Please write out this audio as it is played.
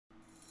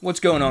What's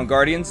going on,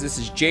 Guardians? This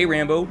is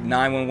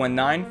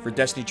JRambo9119 for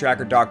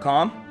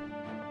DestinyTracker.com.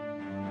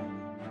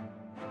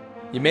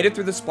 You made it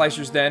through the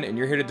Splicer's Den and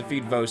you're here to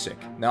defeat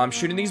Vosik. Now I'm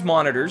shooting these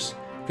monitors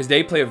because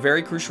they play a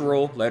very crucial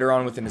role later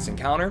on within this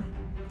encounter.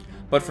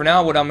 But for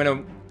now, what I'm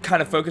going to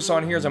kind of focus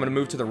on here is I'm going to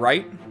move to the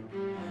right.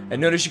 And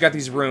notice you got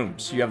these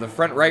rooms. You have the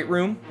front right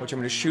room, which I'm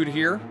going to shoot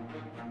here.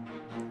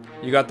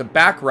 You got the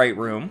back right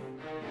room.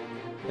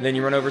 And then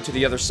you run over to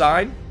the other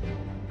side.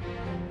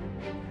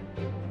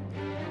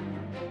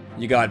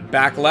 You got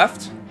back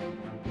left,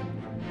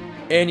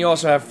 and you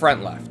also have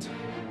front left,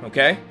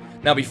 okay?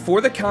 Now,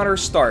 before the counter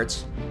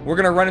starts, we're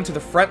going to run into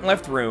the front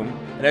left room,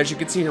 and as you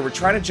can see here, we're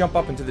trying to jump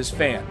up into this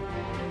fan.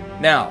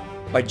 Now,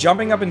 by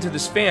jumping up into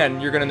this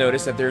fan, you're going to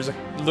notice that there's a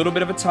little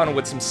bit of a tunnel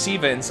with some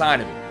SIVA inside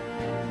of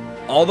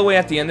it. All the way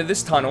at the end of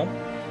this tunnel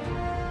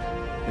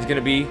is going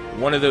to be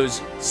one of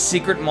those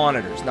secret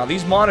monitors. Now,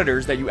 these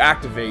monitors that you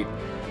activate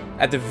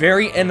at the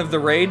very end of the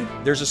raid,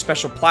 there's a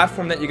special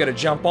platform that you gotta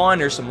jump on,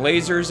 there's some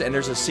lasers, and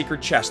there's a secret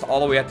chest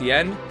all the way at the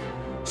end.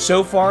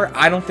 So far,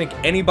 I don't think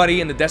anybody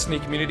in the Destiny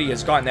community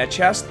has gotten that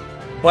chest,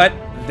 but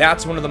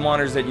that's one of the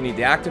monitors that you need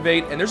to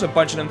activate, and there's a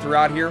bunch of them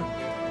throughout here.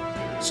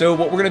 So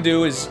what we're gonna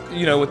do is,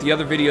 you know, with the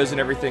other videos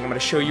and everything, I'm gonna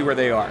show you where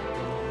they are.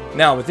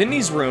 Now, within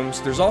these rooms,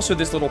 there's also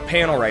this little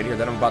panel right here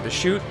that I'm about to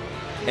shoot,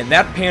 and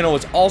that panel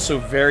is also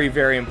very,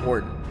 very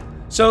important.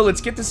 So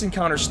let's get this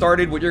encounter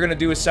started. What you're going to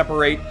do is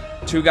separate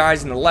two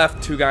guys in the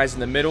left, two guys in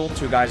the middle,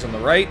 two guys on the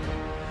right.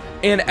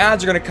 And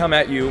ads are going to come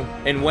at you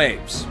in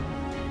waves.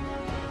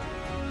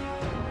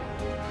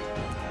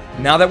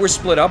 Now that we're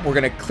split up, we're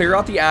going to clear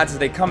out the ads as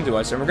they come to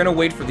us. And we're going to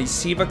wait for these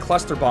SIVA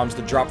cluster bombs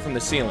to drop from the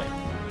ceiling.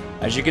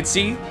 As you can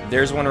see,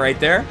 there's one right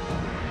there.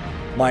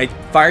 My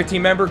fire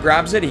team member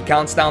grabs it. He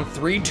counts down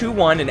 3, 2,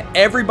 1. And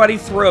everybody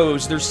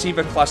throws their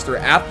SIVA cluster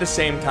at the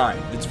same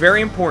time. It's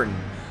very important.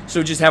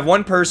 So just have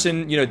one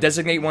person, you know,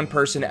 designate one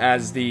person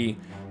as the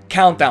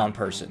countdown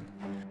person.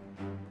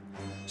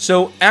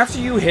 So after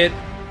you hit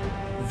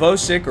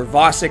Vosik, or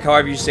Vosik,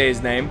 however you say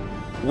his name,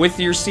 with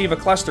your SIVA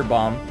cluster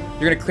bomb,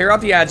 you're going to clear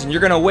out the ads and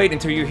you're going to wait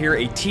until you hear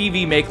a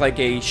TV make like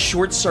a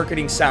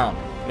short-circuiting sound.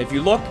 And if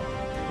you look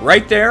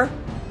right there,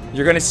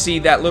 you're going to see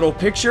that little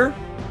picture.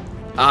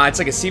 It's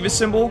like a SIVA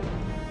symbol.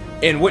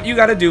 And what you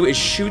got to do is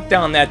shoot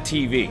down that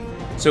TV.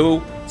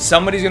 So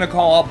somebody's going to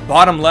call up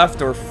bottom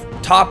left or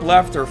top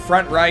left or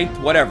front right,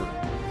 whatever.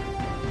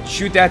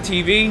 Shoot that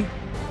TV,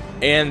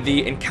 and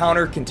the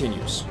encounter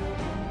continues.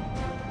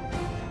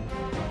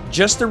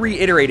 Just to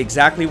reiterate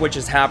exactly what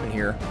just happened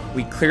here,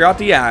 we clear out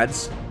the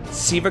ads,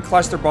 SIVA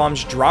cluster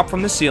bombs drop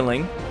from the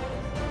ceiling,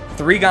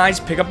 3 guys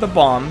pick up the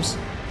bombs,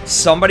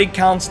 somebody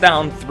counts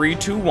down 3,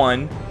 2,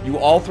 1, you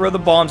all throw the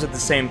bombs at the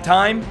same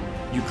time,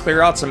 you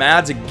clear out some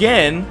ads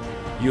again,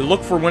 you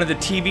look for one of the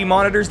TV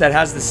monitors that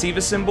has the SIVA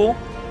symbol,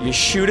 you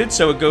shoot it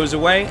so it goes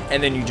away,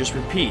 and then you just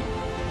repeat.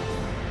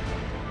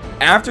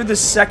 After the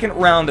second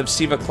round of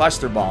SIVA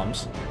cluster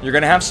bombs, you're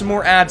going to have some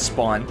more ads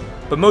spawn,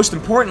 but most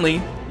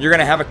importantly, you're going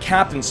to have a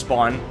captain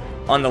spawn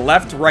on the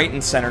left, right,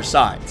 and center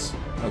sides.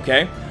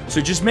 Okay?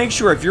 So just make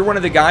sure if you're one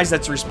of the guys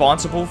that's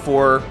responsible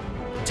for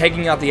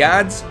taking out the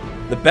ads,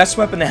 the best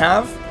weapon to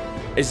have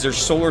is their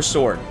solar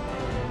sword.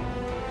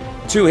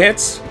 2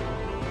 hits,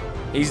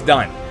 he's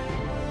done.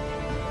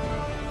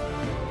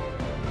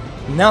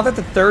 Now that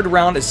the third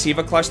round of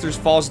SIVA clusters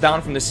falls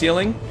down from the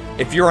ceiling,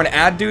 if you're on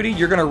ad duty,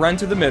 you're going to run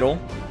to the middle.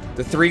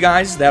 The 3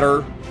 guys that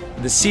are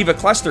the SIVA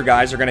cluster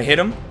guys are going to hit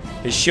him.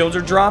 His shields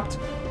are dropped.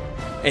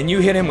 And you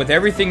hit him with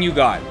everything you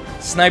got.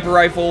 Sniper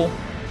rifle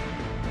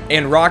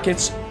and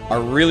rockets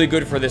are really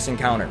good for this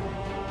encounter.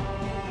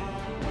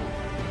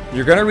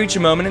 You're going to reach a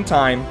moment in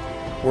time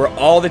where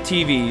all the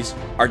TVs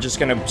are just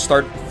going to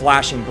start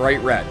flashing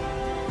bright red.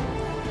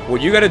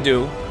 What you got to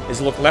do is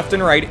look left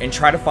and right and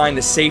try to find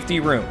the safety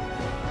room.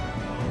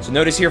 So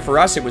notice here for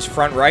us, it was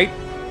front right.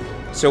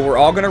 So we're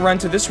all going to run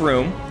to this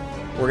room.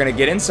 We're going to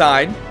get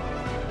inside.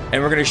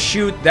 And we're going to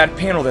shoot that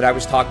panel that I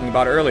was talking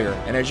about earlier.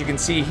 And as you can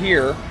see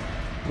here,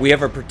 we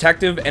have a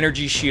protective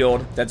energy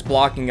shield that's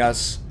blocking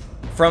us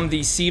from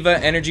the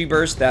SIVA energy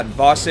burst that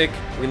Vosik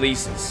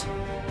releases.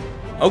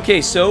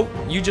 Okay, so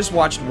you just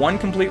watched one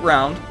complete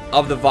round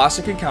of the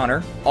Vosik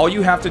encounter. All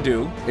you have to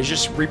do is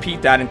just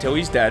repeat that until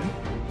he's dead.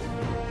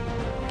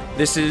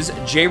 This is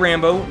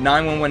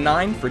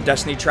JRambo9119 for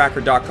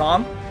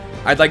DestinyTracker.com.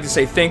 I'd like to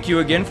say thank you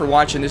again for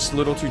watching this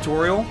little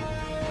tutorial.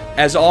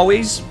 As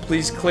always,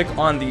 please click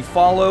on the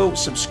follow,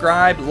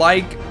 subscribe,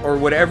 like, or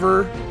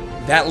whatever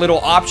that little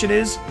option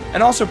is,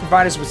 and also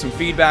provide us with some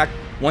feedback.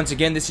 Once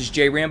again, this is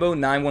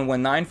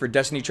JRambo9119 for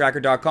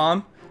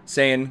DestinyTracker.com,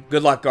 saying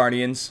good luck,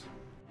 Guardians.